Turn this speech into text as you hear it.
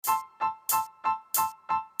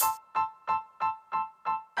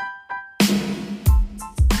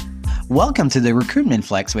Welcome to the Recruitment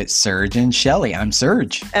Flex with Serge and Shelley. I'm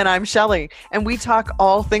Serge. And I'm Shelley. And we talk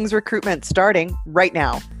all things recruitment starting right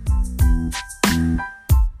now.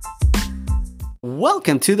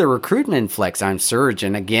 Welcome to the Recruitment Flex. I'm Serge,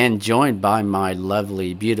 and again, joined by my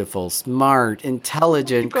lovely, beautiful, smart,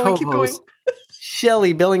 intelligent co-host,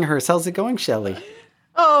 Shelley Billinghurst. How's it going, Shelley?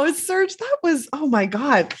 Oh, Serge, oh my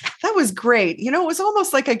God, that was great. You know, it was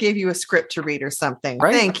almost like I gave you a script to read or something.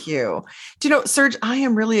 Right? Thank you. Do you know, Serge, I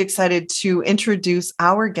am really excited to introduce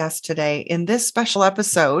our guest today. In this special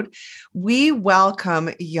episode, we welcome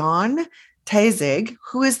Jan Tegze,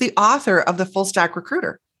 who is the author of The Full Stack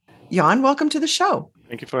Recruiter. Jan, welcome to the show.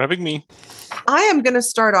 Thank you for having me. I am going to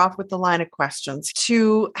start off with the line of questions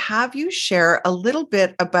to have you share a little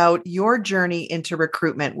bit about your journey into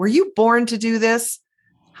recruitment. Were you born to do this?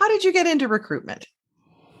 How did you get into recruitment?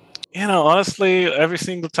 You know, honestly, every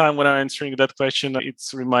single time when I'm answering that question,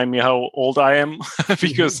 it's remind me how old I am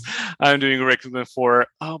because I'm doing recruitment for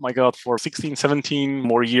 16, 17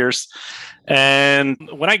 more years. And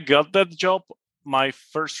when I got that job, my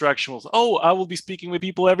first reaction was, I will be speaking with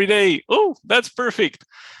people every day. Oh, that's perfect.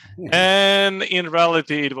 And in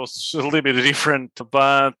reality, it was a little bit different.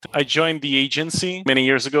 But I joined the agency many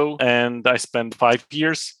years ago and I spent 5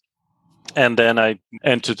 years. And then I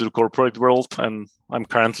entered the corporate world, and I'm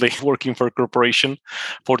currently working for a corporation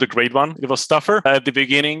for the great one. It was tougher at the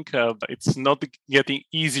beginning. It's not getting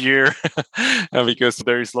easier because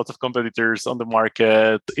there is lots of competitors on the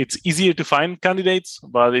market. It's easier to find candidates,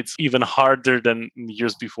 but it's even harder than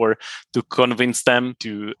years before to convince them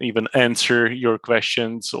to even answer your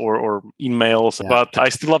questions or emails. Yeah. But I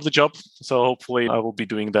still love the job. So hopefully I will be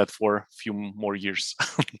doing that for a few more years.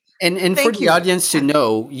 And for the audience to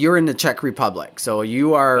know, you're in the Czech Republic. So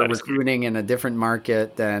you are recruiting in a different market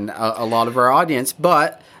than a lot of our audience,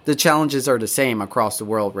 but the challenges are the same across the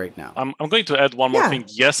world right now. I'm going to add one more thing.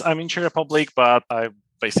 Yes, I'm in Czech Republic, but I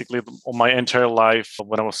basically, all my entire life,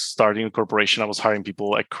 when I was starting a corporation, I was hiring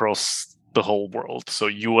people across the whole world. So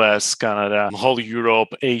US, Canada, whole Europe,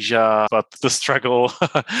 Asia, but the struggle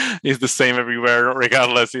is the same everywhere,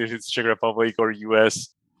 regardless if it's Czech Republic or US.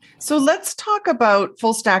 So let's talk about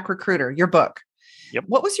Full Stack Recruiter, your book. Yep.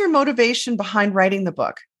 What was your motivation behind writing the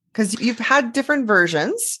book? Because you've had different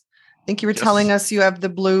versions. I think you were telling us you have the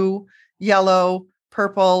blue, yellow,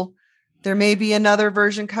 purple. There may be another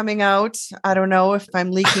version coming out. I don't know if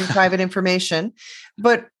I'm leaking private information,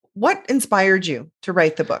 but what inspired you to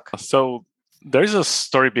write the book? So there's a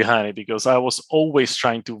story behind it because I was always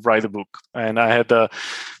trying to write a book, and I had a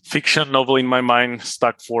fiction novel in my mind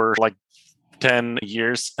stuck for 10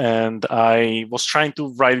 years, and I was trying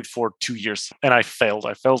to write it for 2 years and I failed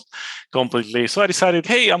completely. So I decided,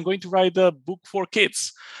 hey, I'm going to write a book for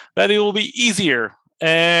kids, that it will be easier.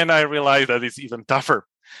 And I realized that it's even tougher.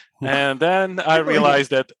 And then I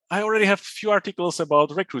realized that I already have a few articles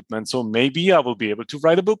about recruitment. So maybe I will be able to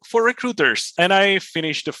write a book for recruiters. And I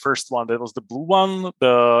finished the first one. That was the blue one.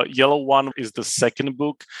 The yellow one is the second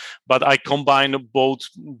book. But I combine both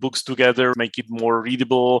books together, make it more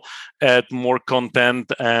readable, add more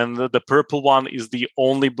content. And the purple one is the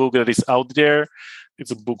only book that is out there.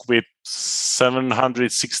 It's a book with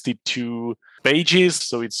 762 pages.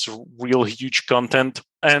 So it's real huge content.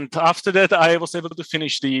 And after that, I was able to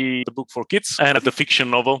finish the book for kids and the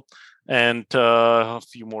fiction novel and a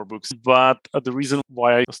few more books. But the reason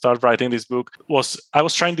why I started writing this book was I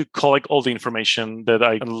was trying to collect all the information that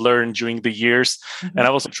I learned during the years. Mm-hmm. And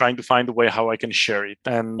I was trying to find a way how I can share it.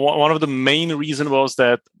 And one of the main reasons was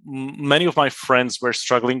that many of my friends were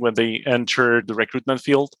struggling when they entered the recruitment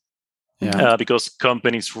field. Yeah. Because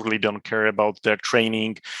companies really don't care about their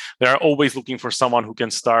training. They are always looking for someone who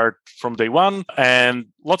can start from day one. And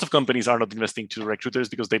lots of companies are not investing to recruiters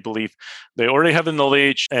because they believe they already have the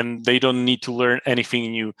knowledge and they don't need to learn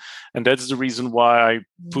anything new. And that's the reason why I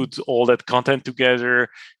put all that content together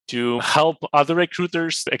to help other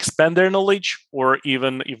recruiters expand their knowledge, or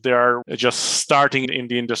even if they are just starting in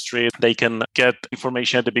the industry, they can get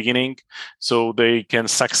information at the beginning so they can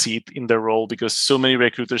succeed in their role, because so many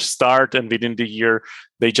recruiters start and within the year,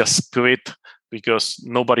 they just quit because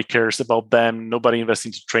nobody cares about them, nobody invests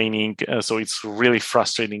into training. So it's a really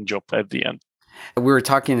frustrating job at the end. We were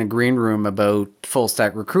talking in the green room about Full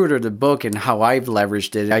Stack Recruiter, the book, and how I've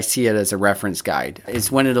leveraged it. I see it as a reference guide.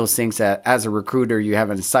 It's one of those things that as a recruiter, you have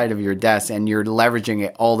on the side of your desk and you're leveraging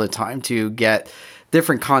it all the time to get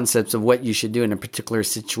different concepts of what you should do in a particular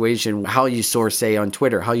situation, how you source, say, on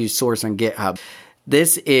Twitter, how you source on GitHub.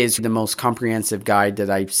 This is the most comprehensive guide that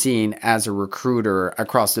I've seen as a recruiter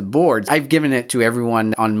across the board. I've given it to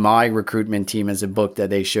everyone on my recruitment team as a book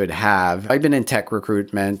that they should have. I've been in tech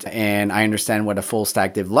recruitment and I understand what a full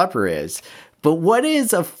stack developer is. But what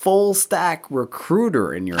is a full stack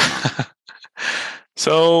recruiter in your mind?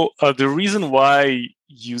 So the reason why I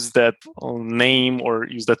use that name or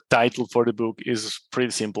use that title for the book is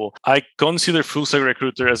pretty simple. I consider full stack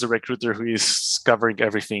recruiter as a recruiter who is covering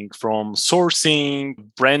everything from sourcing,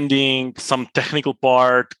 branding, some technical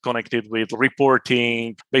part connected with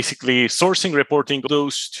reporting, basically sourcing, reporting.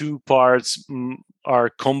 Those two parts are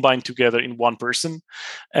combined together in one person.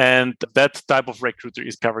 And that type of recruiter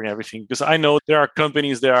is covering everything. Because I know there are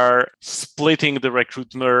companies that are splitting the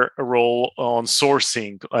recruiter role on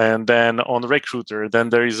sourcing and then on recruiter. Then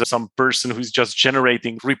there is some person who's just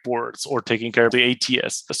generating reports or taking care of the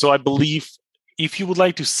ATS. So I believe if you would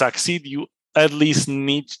like to succeed, you at least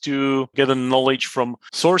need to get a knowledge from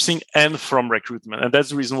sourcing and from recruitment. And that's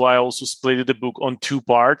the reason why I also split the book on two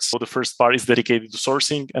parts. So the first part is dedicated to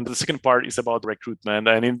sourcing, and the second part is about recruitment.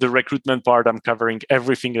 And in the recruitment part, I'm covering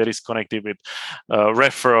everything that is connected with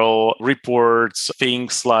referral, reports,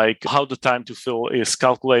 things like how the time to fill is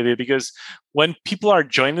calculated. Because when people are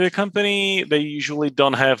joining the company, they usually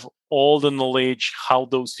don't have all the knowledge how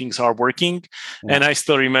those things are working. Yeah. And I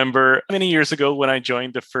still remember many years ago when I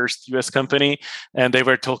joined the first US company and they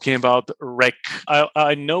were talking about rec.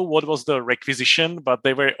 I know what was the requisition, but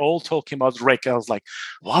they were all talking about rec. I was like,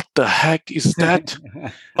 what the heck is that?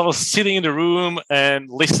 I was sitting in the room and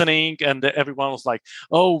listening, and everyone was like,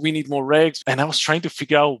 oh, we need more regs. And I was trying to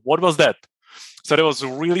figure out what was that. So that was a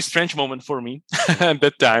really strange moment for me at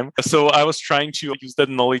that time. So I was trying to use that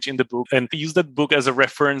knowledge in the book and use that book as a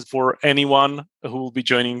reference for anyone who will be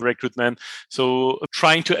joining recruitment. So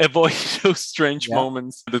trying to avoid those strange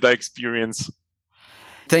moments that I experience.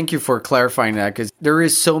 Thank you for clarifying that, because there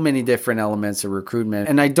is so many different elements of recruitment.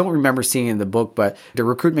 And I don't remember seeing in the book, but the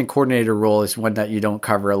recruitment coordinator role is one that you don't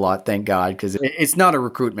cover a lot, thank God, because it's not a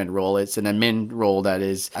recruitment role. It's an admin role that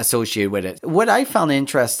is associated with it. What I found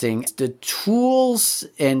interesting is the tools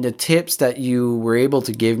and the tips that you were able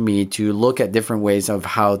to give me to look at different ways of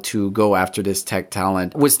how to go after this tech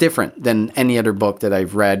talent was different than any other book that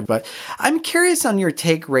I've read. But I'm curious on your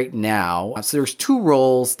take right now. So there's two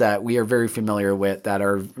roles that we are very familiar with that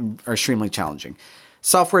are extremely challenging.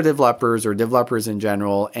 Software developers or developers in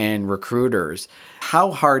general and recruiters.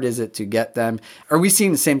 How hard is it to get them? Are we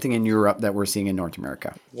seeing the same thing in Europe that we're seeing in North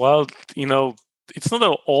America? Well, it's not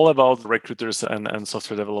all about recruiters and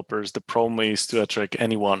software developers. The problem is to attract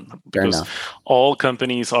anyone because all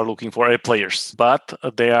companies are looking for A players, but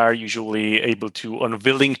they are usually able to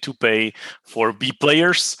unwilling to pay for B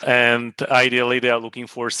players. And ideally, they are looking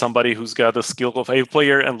for somebody who's got a skill of A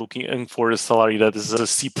player and looking for a salary that is a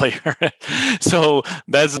C player. So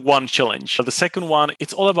that's one challenge. The second one,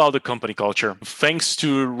 it's all about the company culture. Thanks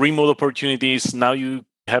to remote opportunities, now you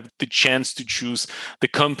have the chance to choose the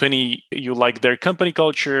company. You like their company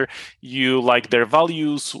culture, you like their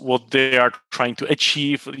values, what they are trying to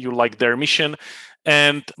achieve, you like their mission.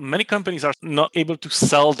 And many companies are not able to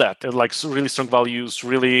sell that. They're like really strong values,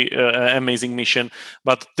 really amazing mission,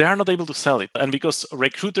 but they are not able to sell it. And because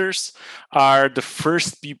recruiters are the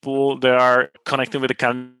first people that are connecting with the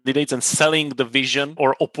candidates and selling the vision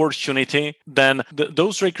or opportunity, then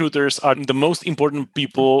those recruiters are the most important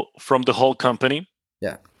people from the whole company.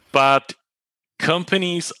 Yeah. But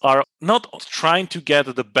companies are not trying to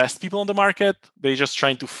get the best people on the market. They're just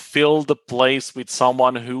trying to fill the place with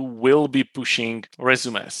someone who will be pushing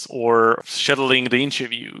resumes or scheduling the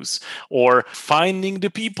interviews or finding the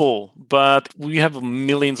people. But we have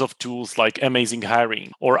millions of tools like Amazing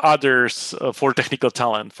Hiring or others for technical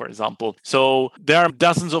talent, for example. So there are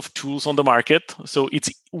dozens of tools on the market. So it's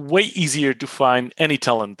way easier to find any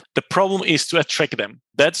talent. The problem is to attract them.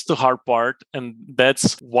 That's the hard part. And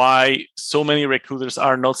that's why so many recruiters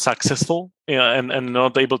are not successful and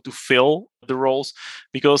not able to fill the roles,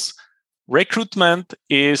 because recruitment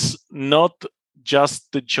is not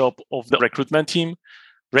just the job of the recruitment team.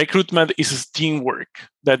 Recruitment is teamwork.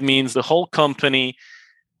 That means the whole company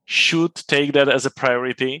should take that as a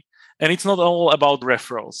priority. And it's not all about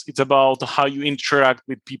referrals. It's about how you interact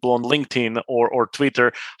with people on LinkedIn or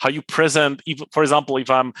Twitter, how you present, for example, if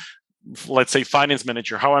I'm, let's say, finance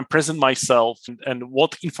manager, how I'm present myself and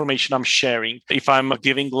what information I'm sharing, if I'm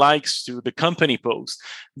giving likes to the company post.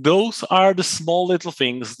 Those are the small little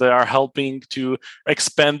things that are helping to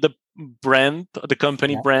expand the brand, the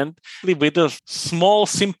company brand. With a small,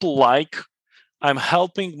 simple like, I'm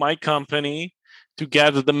helping my company to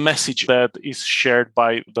get the message that is shared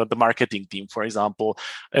by the marketing team, for example,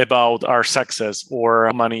 about our success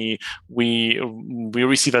or money we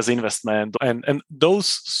receive as investment. And those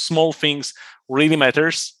small things really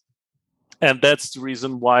matters. And that's the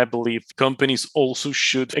reason why I believe companies also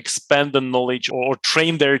should expand the knowledge or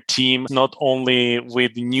train their team, not only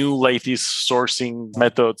with new latest sourcing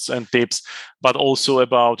methods and tips, but also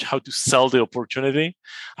about how to sell the opportunity,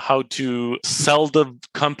 how to sell the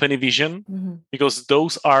company vision, because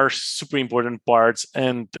those are super important parts.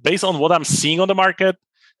 And based on what I'm seeing on the market,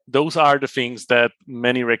 those are the things that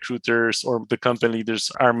many recruiters or the company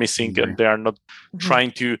leaders are missing, and they are not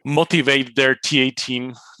trying to motivate their TA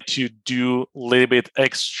team to do a little bit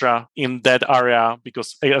extra in that area,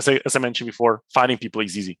 because as I mentioned before, finding people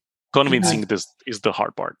is easy. Convincing this is the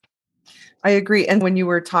hard part. I agree. And when you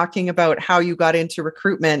were talking about how you got into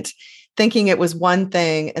recruitment, thinking it was one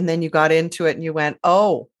thing, and then you got into it and you went,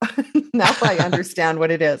 oh, now I understand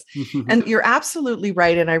what it is. And you're absolutely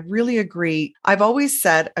right. And I really agree. I've always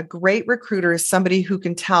said a great recruiter is somebody who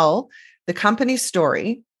can tell the company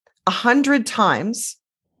story 100 times,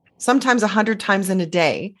 sometimes 100 times in a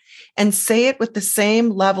day, and say it with the same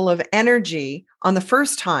level of energy on the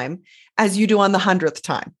first time as you do on the 100th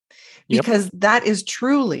time. Because that is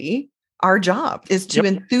truly our job, is to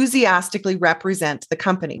enthusiastically represent the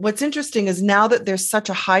company. What's interesting is now that there's such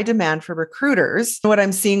a high demand for recruiters, what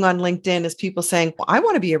I'm seeing on LinkedIn is people saying, well, I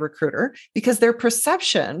want to be a recruiter, because their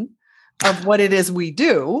perception of what it is we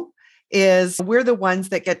do is we're the ones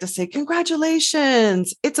that get to say,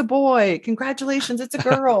 congratulations, it's a boy. Congratulations, it's a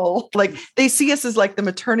girl. Like they see us as like the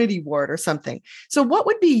maternity ward or something. So what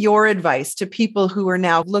would be your advice to people who are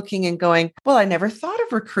now looking and going, well, I never thought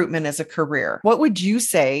of recruitment as a career? What would you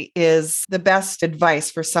say is the best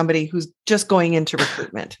advice for somebody who's just going into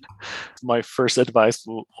recruitment? My first advice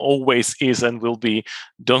will always is and will be,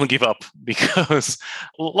 don't give up, because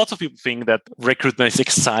lots of people think that recruitment is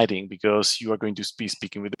exciting because you are going to be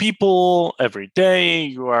speaking with people every day.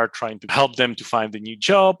 You are trying to help them to find a new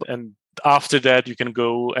job. And after that, you can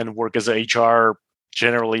go and work as an HR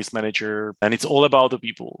generalist manager, and it's all about the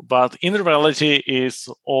people. But in reality, it's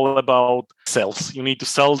all about sales. You need to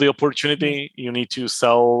sell the opportunity. You need to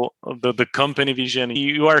sell the company vision.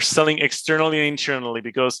 You are selling externally and internally,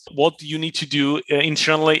 because what you need to do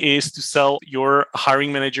internally is to sell your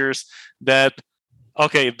hiring managers that,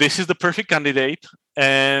 okay, this is the perfect candidate.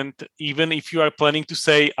 And even if you are planning to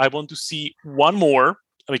say, I want to see one more,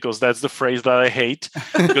 because that's the phrase that I hate,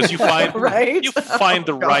 because you find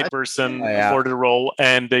the right person for the role,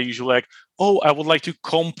 and they usually like, oh, I would like to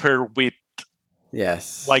compare with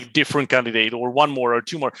like different candidate, or one more or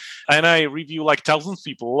two more. And I review like thousands of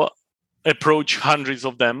people, approach hundreds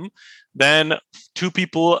of them. Then two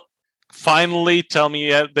people finally tell me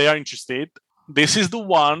they are interested. This is the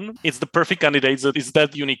one. It's the perfect candidate. It's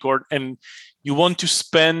that unicorn. And you want to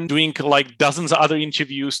spend doing like dozens of other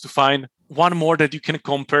interviews to find one more that you can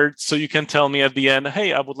compare, so you can tell me at the end,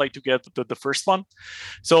 hey, I would like to get the first one.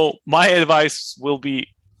 So my advice will be,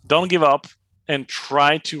 don't give up and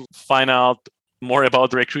try to find out more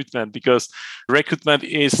about recruitment, because recruitment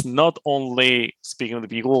is not only speaking with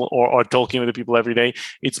the people or talking with the people every day.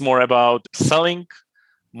 It's more about selling,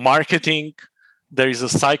 marketing. There is a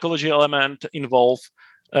psychology element involved.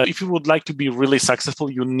 If you would like to be really successful,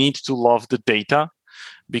 you need to love the data,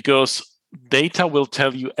 because data will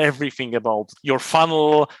tell you everything about your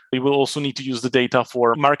funnel. You will also need to use the data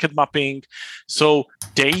for market mapping. So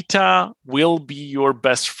data will be your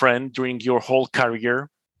best friend during your whole career.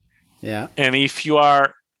 Yeah. And if you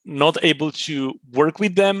are not able to work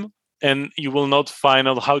with them, and you will not find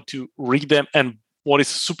out how to read them, and what is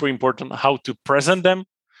super important, how to present them,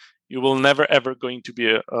 you will never, ever going to be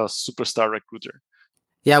a superstar recruiter.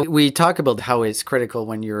 Yeah, we talk about how it's critical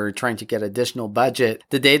when you're trying to get additional budget.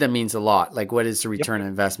 The data means a lot. Like, what is the return on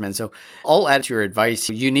investment? So I'll add to your advice.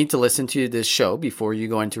 You need to listen to this show before you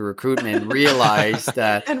go into recruitment and realize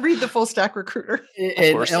that. And read the Full Stack Recruiter.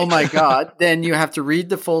 Oh my God. Then you have to read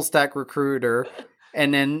the Full Stack Recruiter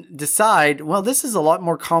and then decide, well, this is a lot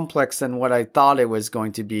more complex than what I thought it was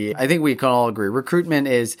going to be. I think we can all agree. Recruitment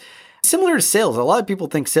is similar to sales. A lot of people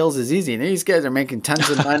think sales is easy, and these guys are making tons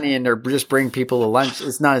of money and they're just bringing people to lunch.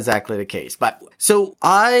 It's not exactly the case. But so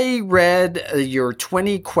I read your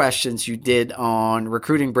 20 questions you did on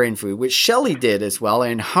recruiting brain food, which Shelly did as well,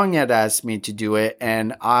 and Hung had asked me to do it,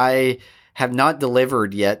 and I have not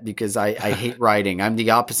delivered yet because I hate writing. I'm the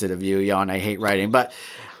opposite of you, Jan. I hate writing. But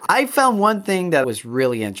I found one thing that was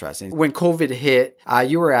really interesting. When COVID hit,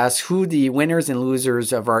 you were asked who the winners and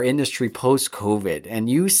losers of our industry post-COVID. And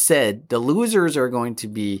you said the losers are going to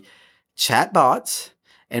be chatbots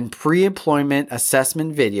and pre-employment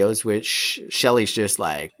assessment videos, which Shelly's just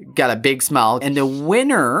like got a big smile. And the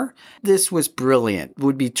winner, this was brilliant,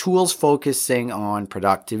 would be tools focusing on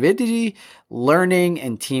productivity, learning,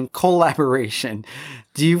 and team collaboration.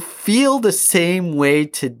 Do you feel the same way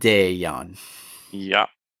today, Jan? Yeah.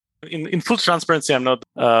 In full transparency, I'm not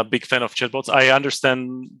a big fan of chatbots. I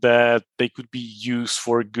understand that they could be used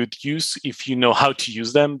for good use if you know how to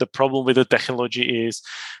use them. The problem with the technology is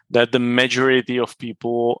that the majority of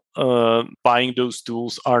people buying those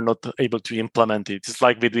tools are not able to implement it. It's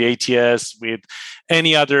like with the ATS, with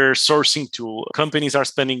any other sourcing tool. Companies are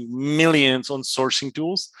spending millions on sourcing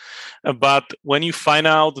tools. But when you find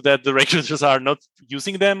out that the recruiters are not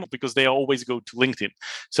using them because they always go to LinkedIn.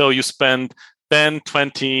 So you spend 10,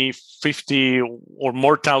 20, 50 or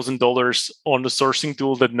more $1,000 on the sourcing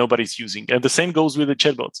tool that nobody's using. And the same goes with the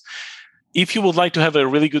chatbots. If you would like to have a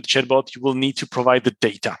really good chatbot, you will need to provide the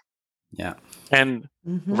data. Yeah. And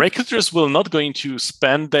recruiters will not going to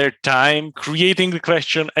spend their time creating the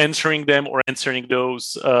question, answering them, or answering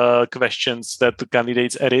those questions that the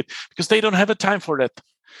candidates edit because they don't have a time for that.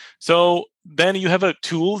 So then you have a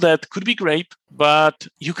tool that could be great, but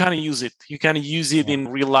you can't use it. You can use it in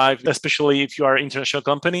real life, especially if you are an international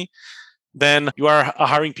company. Then you are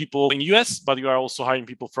hiring people in US, but you are also hiring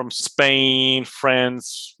people from Spain,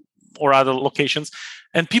 France, or other locations.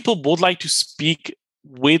 And people would like to speak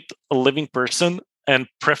with a living person and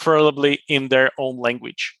preferably in their own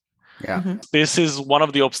language. Yeah. This is one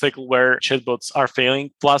of the obstacles where chatbots are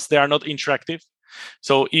failing. Plus, they are not interactive.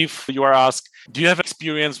 So if you are asked, do you have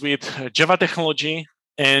experience with Java technology?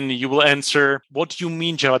 And you will answer, what do you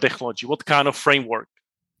mean Java technology? What kind of framework?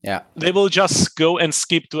 Yeah. They will just go and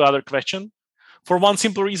skip to other question for one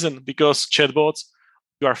simple reason, because chatbots,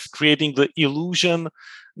 you are creating the illusion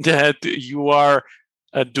that you are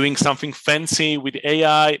doing something fancy with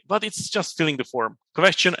AI, but it's just filling the form.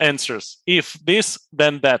 Question, answers. If this,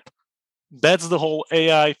 then that. That's the whole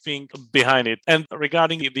AI thing behind it. And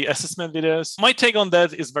regarding the assessment videos, my take on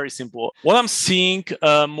that is very simple. What I'm seeing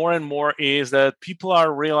more and more is that people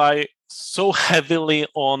are relying so heavily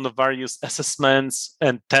on the various assessments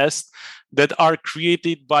and tests that are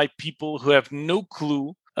created by people who have no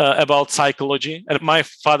clue about psychology. And my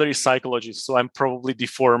father is psychologist, so I'm probably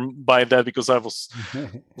deformed by that because I was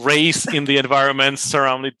raised in the environment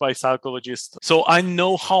surrounded by psychologists. So I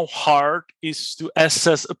know how hard it is to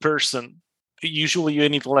assess a person. Usually you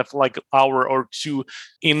need to have like an hour or two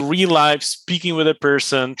in real life speaking with a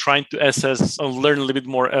person, trying to assess and learn a little bit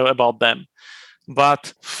more about them.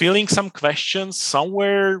 But filling some questions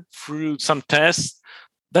somewhere through some tests,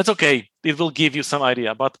 that's okay. It will give you some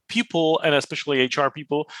idea. But people, and especially HR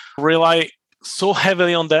people, rely so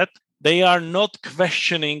heavily on that. They are not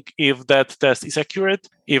questioning if that test is accurate,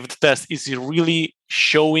 if the test is really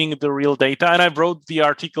showing the real data. And I wrote the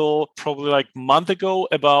article probably like a month ago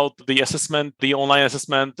about the assessment, the online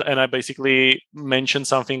assessment. And I basically mentioned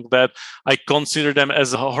something that I consider them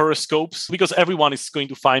as horoscopes because everyone is going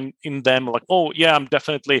to find in them like, oh, yeah, I'm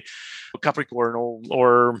definitely Capricorn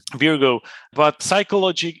or Virgo. But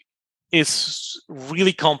psychology is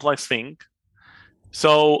really complex thing.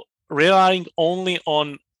 So relying only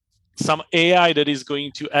on some AI that is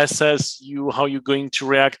going to assess you, how you're going to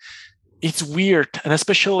react, it's weird. And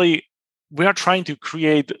especially we are trying to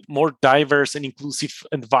create more diverse and inclusive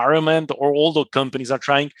environment, or all the companies are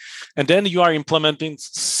trying. And then you are implementing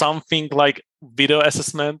something like video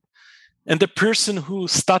assessment. And the person who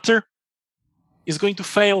stutter is going to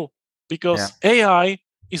fail because AI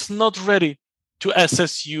is not ready to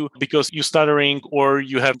assess you because you're stuttering or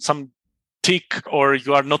you have some tick or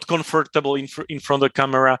you are not comfortable in front of the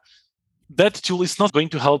camera. That tool is not going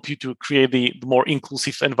to help you to create the more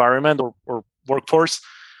inclusive environment or workforce,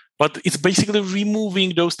 but it's basically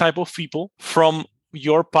removing those type of people from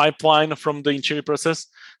your pipeline, from the interview process.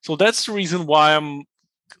 So that's the reason why I'm a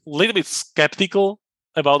little bit skeptical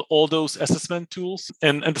about all those assessment tools.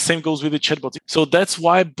 And the same goes with the chatbot. So that's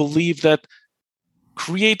why I believe that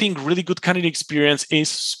creating really good candidate experience is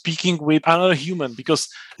speaking with another human, because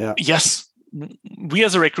yes, we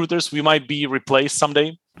as recruiters, we might be replaced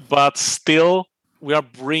someday, but still we are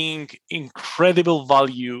bringing incredible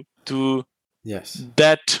value to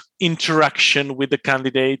that interaction with the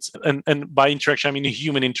candidates. And by interaction, I mean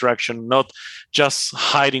human interaction, not just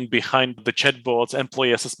hiding behind the chatbots,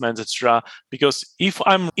 employee assessments, etc. Because if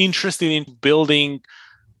I'm interested in building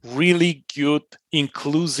really good,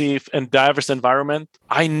 inclusive, and diverse environment,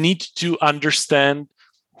 I need to understand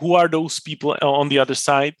who are those people on the other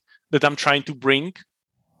side that I'm trying to bring.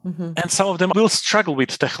 And some of them will struggle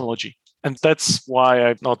with technology. And that's why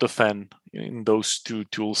I'm not a fan. in those two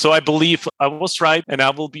tools. So I believe I was right, and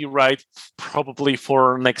I will be right probably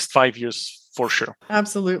for next 5 years. For sure.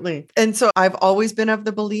 Absolutely. And so I've always been of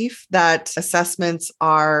the belief that assessments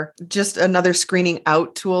are just another screening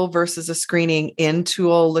out tool versus a screening in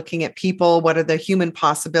tool, looking at people, what are the human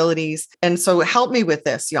possibilities. And so help me with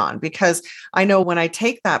this, Jan, because I know when I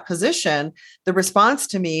take that position, the response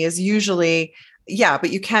to me is usually, yeah, but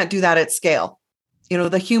you can't do that at scale.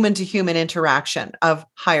 The human to human interaction of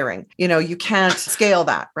hiring, you can't scale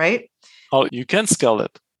that, right? Oh, you can scale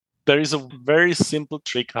it. There is a very simple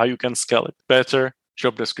trick how you can scale it. Better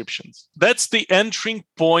job descriptions. That's the entering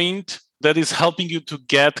point that is helping you to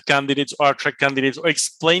get candidates or attract candidates or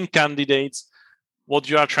explain candidates what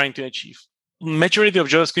you are trying to achieve. Majority of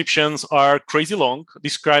job descriptions are crazy long,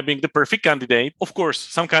 describing the perfect candidate. Of course,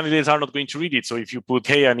 some candidates are not going to read it. So if you put,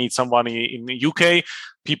 hey, I need someone in the UK,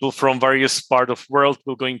 people from various parts of the world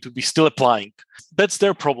will going to be still applying. That's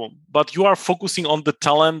their problem. But you are focusing on the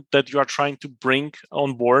talent that you are trying to bring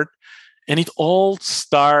on board. And it all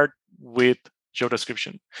starts with job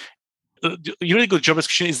description. Really good job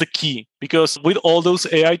description is the key, because with all those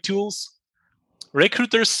AI tools,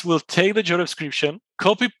 recruiters will take the job description,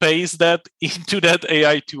 copy paste that into that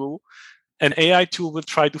AI tool, and AI tool will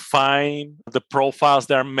try to find the profiles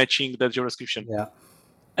that are matching that job description. Yeah.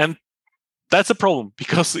 And that's a problem,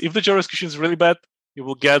 because if the job description is really bad, you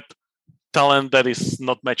will get talent that is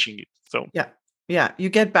not matching it. So yeah, you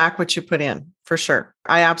get back what you put in, for sure.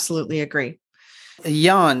 I absolutely agree.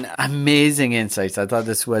 Jan, amazing insights. I thought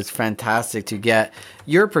this was fantastic to get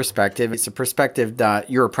your perspective. It's a perspective that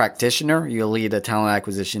you're a practitioner. You lead a talent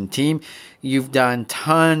acquisition team. You've done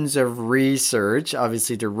tons of research,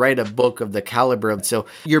 obviously, to write a book of the caliber. So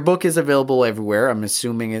your book is available everywhere. I'm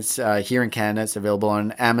assuming it's here in Canada. It's available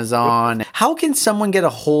on Amazon. How can someone get a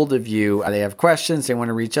hold of you? They have questions. They want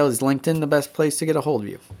to reach out. Is LinkedIn the best place to get a hold of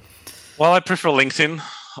you? Well, I prefer LinkedIn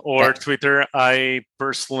or Twitter. I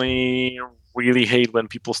personally really hate when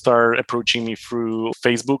people start approaching me through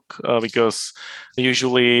Facebook because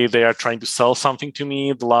usually they are trying to sell something to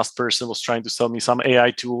me. The last person was trying to sell me some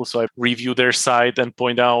AI tool. So I review their site and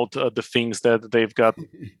point out the things that they've got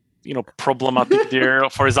problematic there.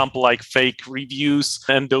 For example, like fake reviews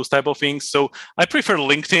and those type of things. So I prefer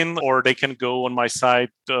LinkedIn, or they can go on my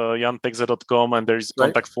site, jantegze.com, and there's a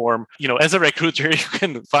contact form. As a recruiter, you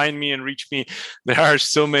can find me and reach me. There are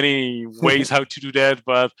so many ways how to do that,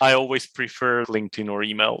 but I always prefer LinkedIn or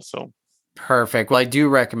email. So. Perfect. Well, I do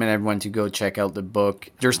recommend everyone to go check out the book.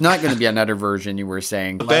 There's not going to be another version, you were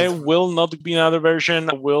saying. There will not be another version.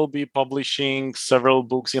 I will be publishing several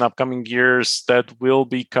books in upcoming years that will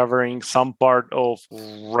be covering some part of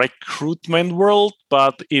recruitment world,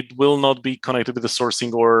 but it will not be connected with the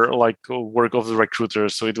sourcing or like work of the recruiter.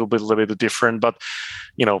 So it will be a little bit different, but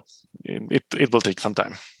it will take some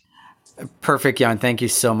time. Perfect, Jan. Thank you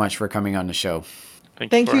so much for coming on the show.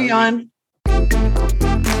 Thank you, Jan.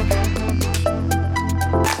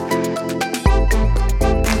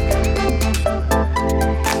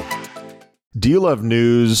 Do you love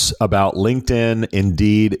news about LinkedIn,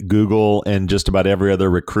 Indeed, Google, and just about every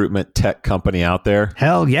other recruitment tech company out there?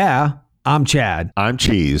 Hell yeah. I'm Chad. I'm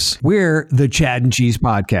Cheese. We're the Chad and Cheese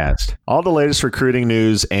Podcast. All the latest recruiting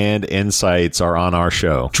news and insights are on our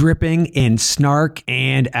show. Dripping in snark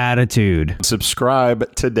and attitude.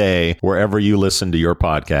 Subscribe today wherever you listen to your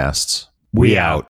podcasts. We out.